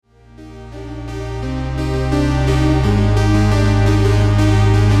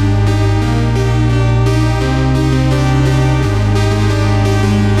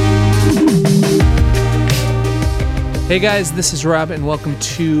Hey guys, this is Rob and welcome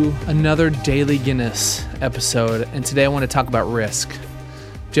to another Daily Guinness episode. And today I want to talk about risk. Do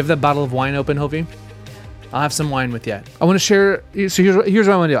you have that bottle of wine open, Hovey? I'll have some wine with you. I want to share, so here's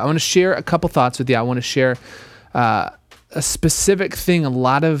what I want to do. I want to share a couple thoughts with you. I want to share a specific thing a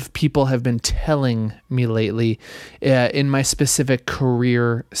lot of people have been telling me lately in my specific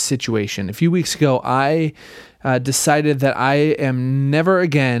career situation. A few weeks ago, I decided that I am never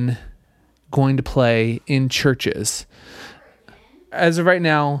again going to play in churches. As of right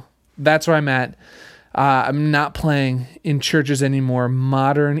now, that's where I'm at. I'm not playing in churches anymore.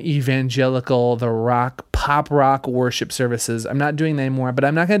 Modern evangelical, pop rock worship services. I'm not doing that anymore, but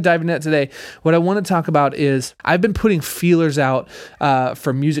I'm not going to dive into that today. What I want to talk about is I've been putting feelers out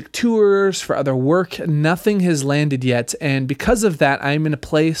for music tours, for other work. Nothing has landed yet. And because of that, I'm in a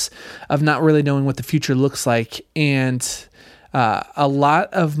place of not really knowing what the future looks like. And a lot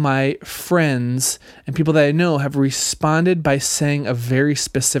of my friends and people that I know have responded by saying a very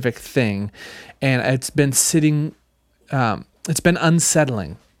specific thing. And it's been it's been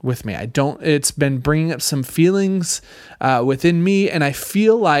unsettling with me. It's been bringing up some feelings within me. And I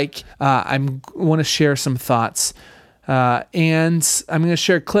feel like I want to share some thoughts. And I'm going to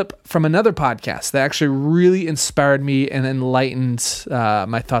share a clip from another podcast that actually really inspired me and enlightened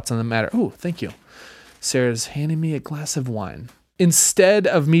my thoughts on the matter. Oh, thank you. Sarah's handing me a glass of wine. Instead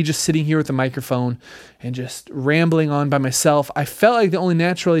of me just sitting here with a microphone and just rambling on by myself, I felt like the only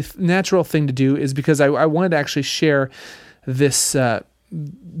natural thing to do is because I wanted to actually share these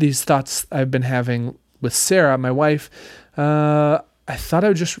thoughts I've been having with Sarah, my wife. I thought I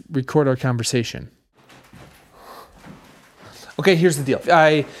would just record our conversation. Okay, here's the deal.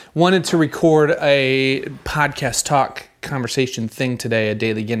 I wanted to record a podcast talk conversation thing today, a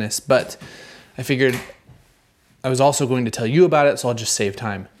Daily Guinness, but I figured I was also going to tell you about it, so I'll just save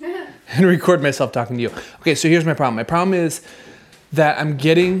time and record myself talking to you. Okay, so here's my problem. My problem is that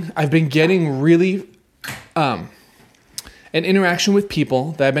I've been getting really an interaction with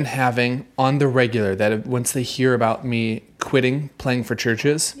people that I've been having on the regular, that once they hear about me quitting playing for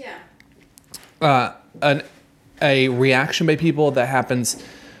churches, a reaction by people that happens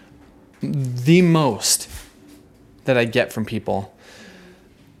the most that I get from people.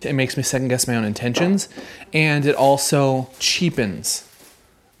 It makes me second guess my own intentions, and it also cheapens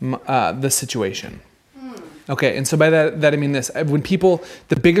the situation. Okay, and so by that I mean this. When people,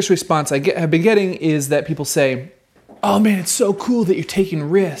 the biggest response have been getting is that people say, "Oh man, it's so cool that you're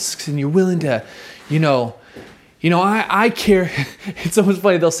taking risks and you're willing to, I care." It's almost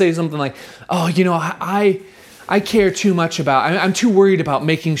funny. They'll say something like, "Oh, I care too much about. I'm too worried about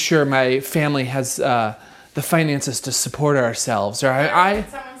making sure my family has the finances to support ourselves." Or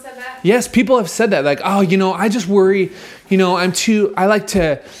Someone said that? Yes, people have said that. Like, "Oh, I just worry. I like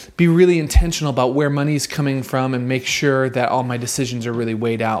to be really intentional about where money's coming from and make sure that all my decisions are really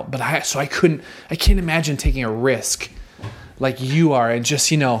weighed out. But I can't imagine taking a risk like you are and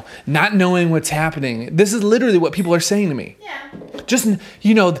just, not knowing what's happening." This is literally what people are saying to me. Yeah.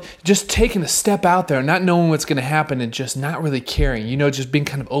 Just taking a step out there, not knowing what's going to happen and just not really caring, just being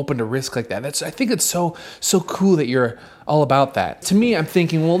kind of open to risk like that. I think it's so cool that you're all about that. To me, I'm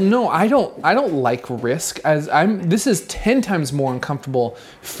thinking, well, no, I don't like risk. This is 10 times more uncomfortable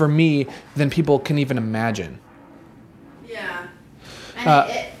for me than people can even imagine. Yeah.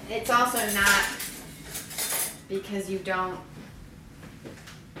 And it's also not because you don't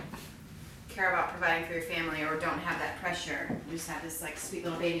care about providing for your family or don't have that pressure. You just have this sweet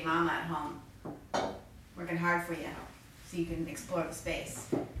little baby mama at home working hard for you so you can explore the space.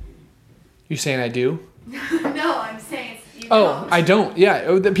 You saying I do? No, I'm saying you Oh, don't. I don't.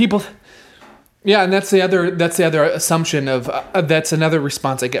 Yeah, the people. Yeah, and that's the other assumption of that's another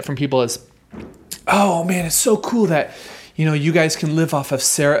response I get from people is, "Oh man, it's so cool that you guys can live off of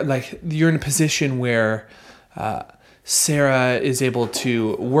Sarah. Like you're in a position where Sarah is able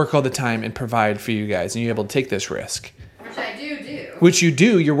to work all the time and provide for you guys, and you're able to take this risk." Which I do. Which you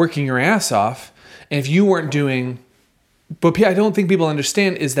do. You're working your ass off, and if you weren't doing. But I don't think people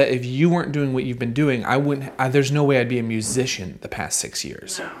understand is that if you weren't doing what you've been doing, there's no way I'd be a musician the past 6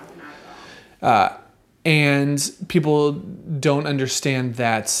 years. No, not at all. And people don't understand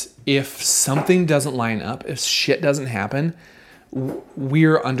that if something doesn't line up, if shit doesn't happen,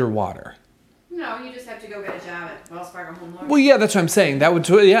 we're underwater. No, you just have to go get a job at Wells Fargo Home Loan. Well, yeah, that's what I'm saying. It would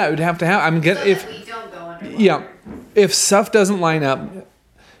have to happen. That we don't go underwater. Yeah, if stuff doesn't line up,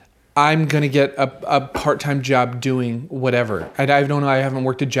 I'm going to get a part-time job doing whatever. I don't know. I haven't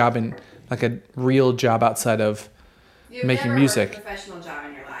worked a job in a real job outside of making music. You've never worked a professional job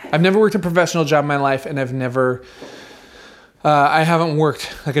in your life. I've never worked a professional job in my life, and I've never I haven't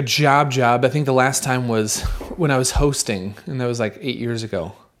worked like a job. I think the last time was when I was hosting, and that was like 8 years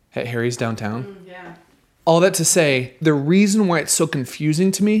ago at Harry's downtown. Yeah. All that to say, the reason why it's so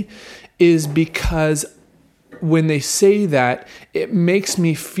confusing to me is because when they say that, it makes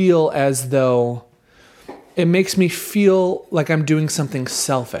me feel like I'm doing something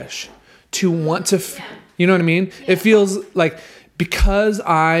selfish to want to, you know what I mean? Yeah. It feels like because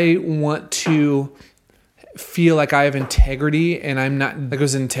I want to feel like I have integrity and I'm not, like it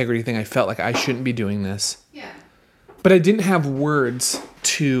was an integrity thing. I felt like I shouldn't be doing this. Yeah. But I didn't have words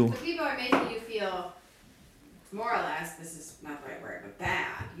to. The people are making you feel, more or less, this is not the right word, but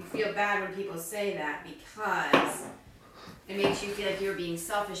bad. You feel bad when people say that because it makes you feel like you're being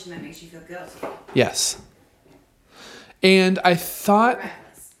selfish and that makes you feel guilty. Yes. And I thought.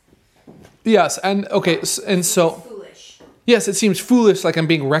 Reckless. Yes. And okay. And so. Foolish. Yes, it seems foolish, like I'm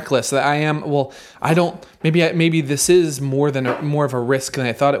being reckless. That I am. Well, I don't. Maybe this is more of a risk than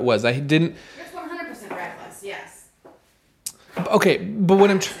I thought it was. I didn't. You're 100% reckless. Yes. Okay, but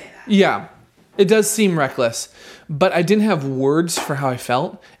what yeah, it does seem reckless, but I didn't have words for how I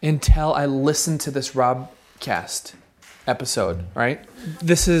felt until I listened to this Robcast episode. Right,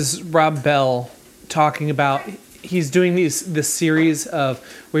 this is Rob Bell talking about. He's doing this series of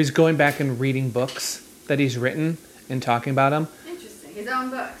where he's going back and reading books that he's written and talking about them. Interesting. His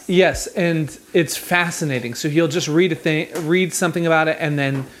own books. Yes, and it's fascinating. So he'll just read something about it, and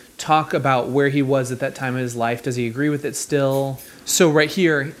then talk about where he was at that time in his life. Does he agree with it still? So right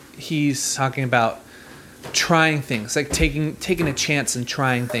here, he's talking about trying things, like taking a chance and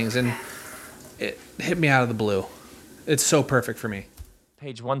trying things, and it hit me out of the blue. It's so perfect for me.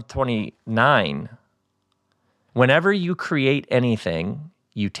 Page 129. Whenever you create anything,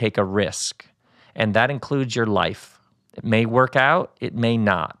 you take a risk, and that includes your life. It may work out, it may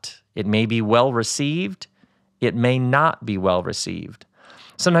not. It may be well received, it may not be well received.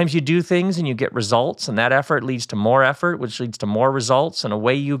 Sometimes you do things and you get results, and that effort leads to more effort, which leads to more results, and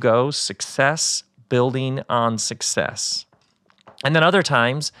away you go, success building on success. And then other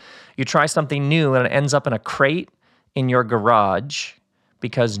times, you try something new and it ends up in a crate in your garage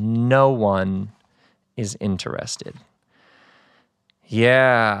because no one is interested.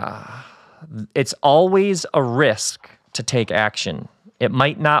 Yeah, it's always a risk to take action. It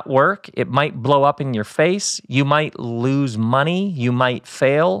might not work. It might blow up in your face. You might lose money. You might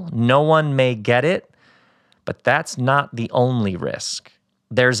fail. No one may get it. But that's not the only risk.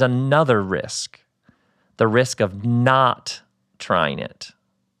 There's another risk. The risk of not trying it.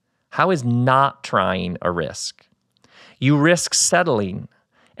 How is not trying a risk? You risk settling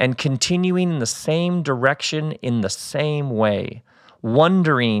and continuing in the same direction in the same way,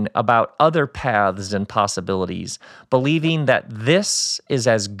 wondering about other paths and possibilities, believing that this is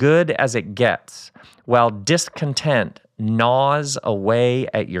as good as it gets, while discontent gnaws away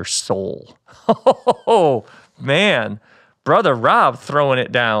at your soul. Oh, man. Brother Rob throwing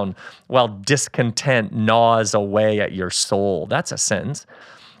it down, while discontent gnaws away at your soul. That's a sentence.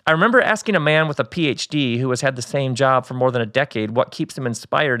 I remember asking a man with a PhD who has had the same job for more than a decade what keeps him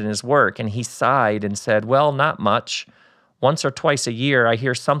inspired in his work, and he sighed and said, well, not much. Once or twice a year, I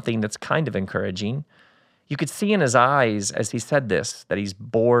hear something that's kind of encouraging. You could see in his eyes as he said this that he's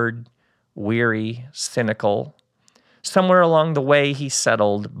bored, weary, cynical. Somewhere along the way, he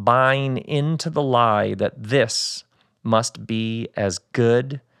settled, buying into the lie that this must be as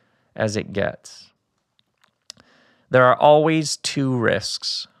good as it gets. There are always two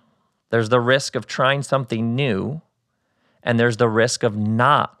risks. There's the risk of trying something new, and there's the risk of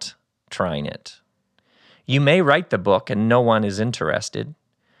not trying it. You may write the book and no one is interested.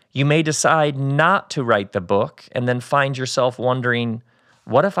 You may decide not to write the book and then find yourself wondering,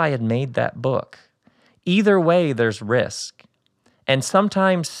 what if I had made that book? Either way, there's risk. And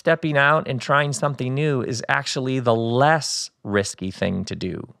sometimes stepping out and trying something new is actually the less risky thing to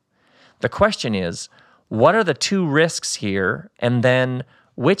do. The question is, what are the two risks here? And then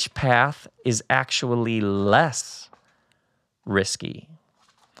which path is actually less risky?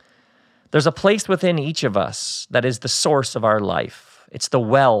 There's a place within each of us that is the source of our life. It's the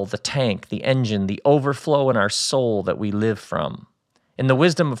well, the tank, the engine, the overflow in our soul that we live from. In the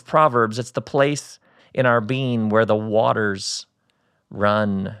wisdom of Proverbs, it's the place in our being where the waters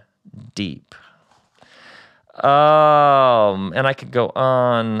run deep. And I could go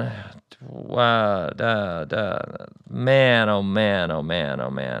on. Wow, man, oh man, oh man, oh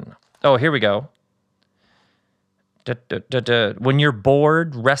man. Oh, here we go. When you're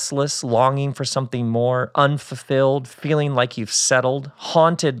bored, restless, longing for something more, unfulfilled, feeling like you've settled,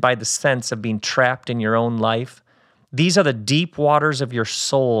 haunted by the sense of being trapped in your own life, These are the deep waters of your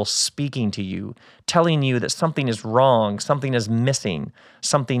soul speaking to you, telling you that something is wrong, something is missing,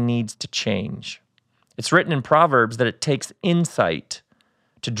 something needs to change. It's written in Proverbs that it takes insight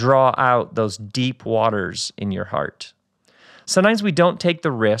to draw out those deep waters in your heart. Sometimes we don't take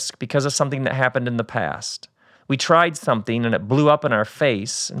the risk because of something that happened in the past. We tried something and it blew up in our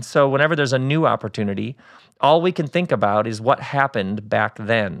face, and so whenever there's a new opportunity, all we can think about is what happened back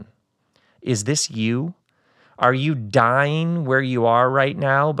then. Is this you? Are you dying where you are right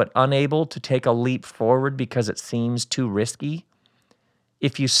now, but unable to take a leap forward because it seems too risky?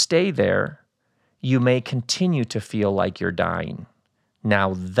 If you stay there, you may continue to feel like you're dying.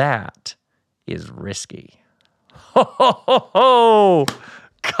 Now that is risky. Ho, ho, ho, ho!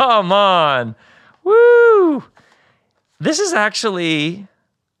 Come on. Woo! This is like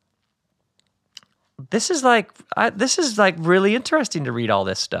really interesting to read all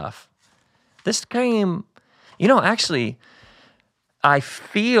this stuff. This came, actually, I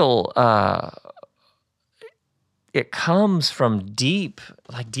feel it comes from deep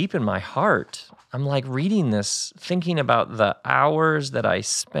in my heart. I'm like reading this, thinking about the hours that I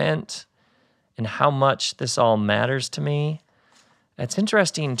spent and how much this all matters to me. It's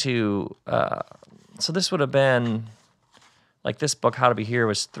interesting to, so this would have been, like this book, How to Be Here,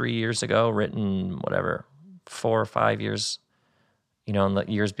 was 3 years ago, written, 4 or 5 years, in the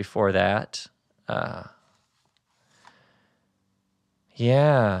years before that.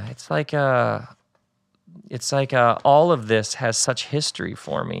 It's like all of this has such history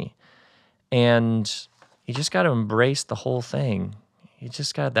for me. And you just got to embrace the whole thing.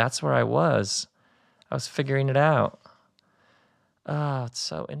 That's where I was. I was figuring it out. Oh, it's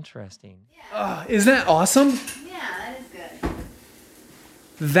so interesting. Isn't that awesome? Yeah, that is good.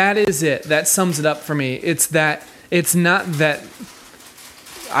 That is it. That sums it up for me. It's not that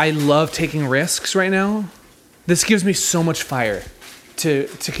I love taking risks right now. This gives me so much fire to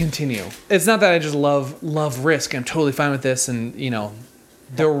continue. It's not that I just love risk. I'm totally fine with this. And,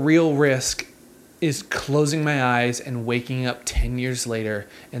 the real risk is closing my eyes and waking up 10 years later,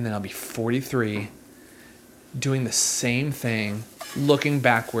 and then I'll be 43, doing the same thing, looking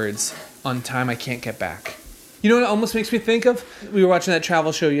backwards on time I can't get back. You know what it almost makes me think of? We were watching that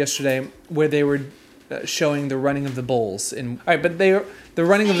travel show yesterday where they were showing the running of the bulls. All right, but the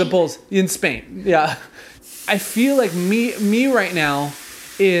running of the bulls in Spain. Yeah. I feel like me right now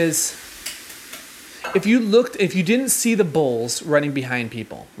is, if you didn't see the bulls running behind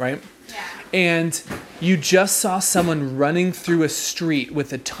people, right? Yeah. And you just saw someone running through a street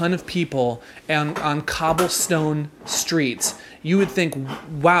with a ton of people and on cobblestone streets, you would think,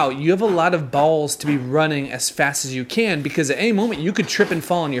 wow, you have a lot of balls to be running as fast as you can, because at any moment you could trip and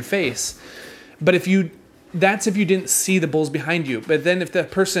fall on your face. But if you didn't see the bulls behind you. But then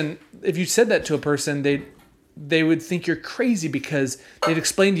if you said that to a person, they would think you're crazy, because they'd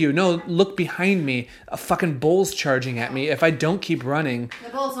explain to you, no, look behind me, a fucking bull's charging at me. If I don't keep running, the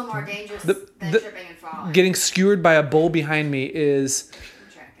bulls are more dangerous than tripping and falling. Getting skewered by a bull behind me is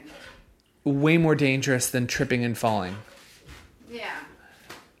way more dangerous than tripping and falling.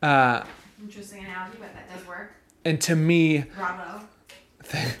 Yeah. Interesting analogy, but that does work. And to me, Bravo.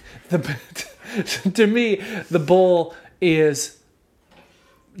 To me, the bull is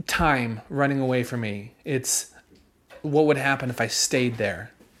time running away from me. It's what would happen if I stayed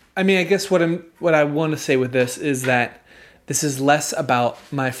there. I mean, I guess what I want to say with this is that this is less about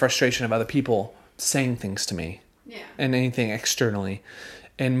my frustration of other people saying things to me, and anything externally,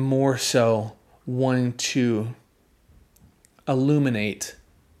 and more so wanting to illuminate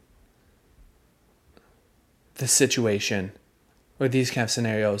the situation or these kind of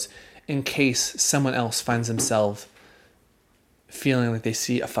scenarios in case someone else finds themselves feeling like they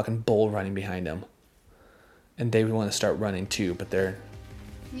see a fucking bull running behind them and they want to start running too, but they're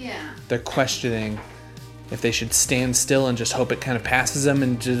questioning if they should stand still and just hope it kind of passes them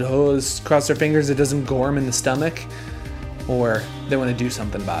and just cross their fingers it doesn't gore them in the stomach, or they want to do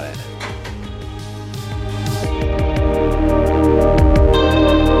something about it.